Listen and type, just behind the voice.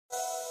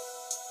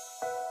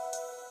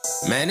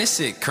Man, this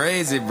shit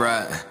crazy,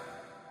 bruh.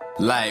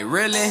 Like,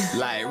 really?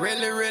 Like,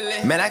 really?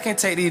 Man, I can't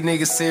take these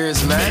niggas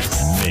serious, man.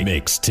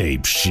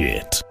 Mixtape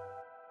shit.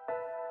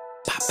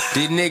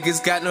 These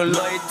niggas got no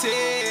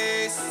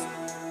loyalties,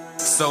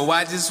 so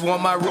I just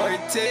want my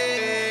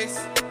royalties.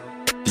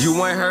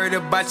 You ain't heard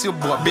about your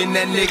boy, been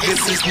that nigga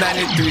since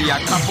 93. I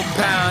cop a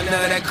pound of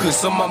that kush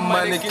so my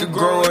money could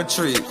grow a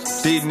tree.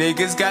 These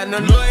niggas got no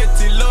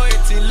loyalty.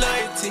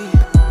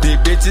 These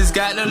bitches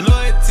got no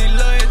loyalty.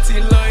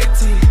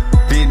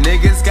 These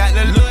niggas got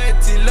no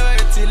loyalty.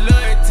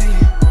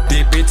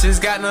 These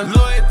bitches got no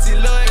loyalty.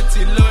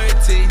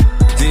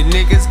 These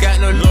niggas got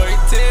no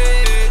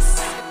loyalties,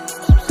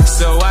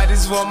 so I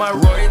just want my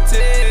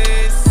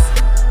royalties.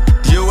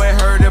 You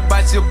ain't heard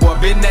about your boy,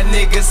 been that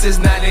nigga since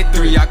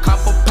 93. I cop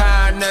a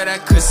pound of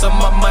that kush so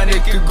my money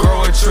could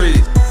grow a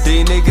tree.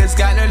 These niggas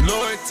got no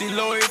loyalty.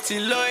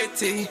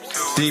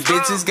 These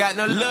bitches got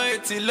no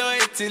loyalty.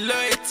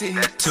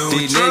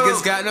 These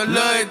niggas got no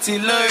loyalty.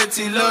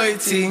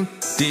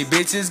 These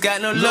bitches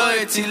got no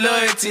loyalty.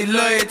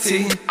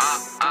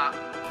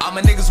 All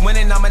my niggas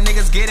winning, all my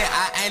niggas get it.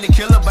 I ain't a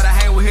killer, but I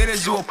hang with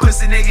hitters. You a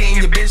pussy nigga and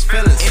your bitch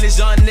feelings. And this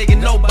young nigga,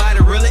 nobody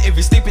really. If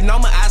you sleeping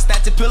on my, I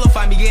stack the pillow.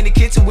 Find me in the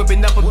kitchen,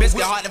 whipping up a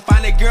biscuit. Hard to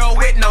find a girl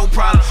with no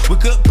problem. With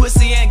good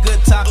pussy and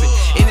good topic.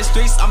 In the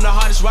streets, I'm the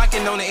hardest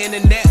rockin' on the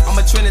internet. I'm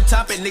a trending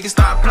topic. Niggas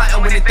start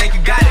plotting when they think you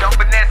got it. Don't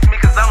finesse me,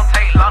 cause I don't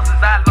take losses.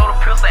 I load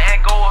a pistol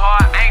and go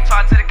hard. I ain't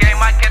charged to the game,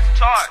 I catch a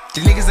charge.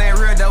 These niggas ain't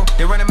real though,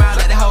 they run them out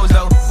like the hoes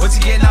though. What you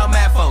getting all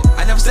mad for?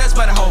 I never said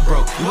by the whole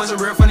broke. You wasn't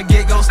real from the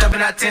get-go,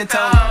 stepping out 10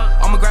 toes.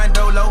 I'm a grind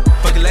dolo,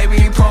 fucking label,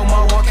 you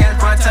promo, walk out in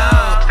front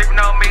town. Sleeping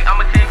on me,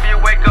 I'ma keep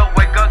you wake up,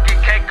 get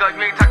cake up.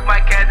 You ain't talking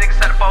about cash, nigga,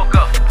 shut the fuck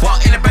up.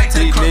 Walk in the bank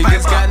to the club. These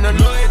niggas got no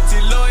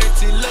loyalty.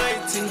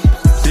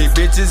 These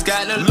bitches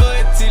got no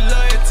loyalty.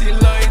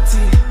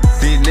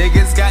 These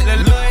niggas got no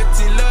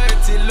loyalty.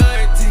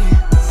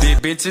 These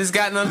bitches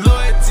got no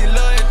loyalty.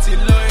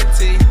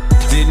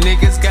 These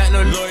niggas got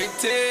no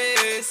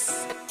loyalties,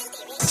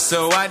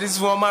 so I just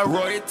want my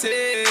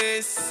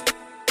royalties.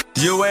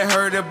 You ain't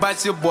heard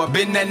about your boy,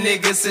 been that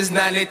nigga since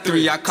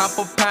 93. I cop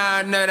a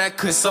pound of that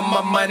kush so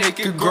my money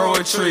could grow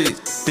a tree.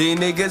 These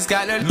niggas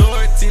got no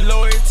loyalty.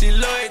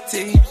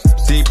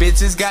 These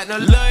bitches got no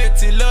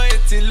loyalty.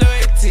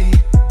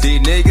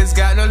 These niggas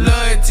got no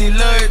loyalty.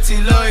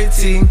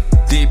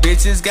 These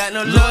bitches got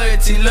no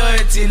loyalty.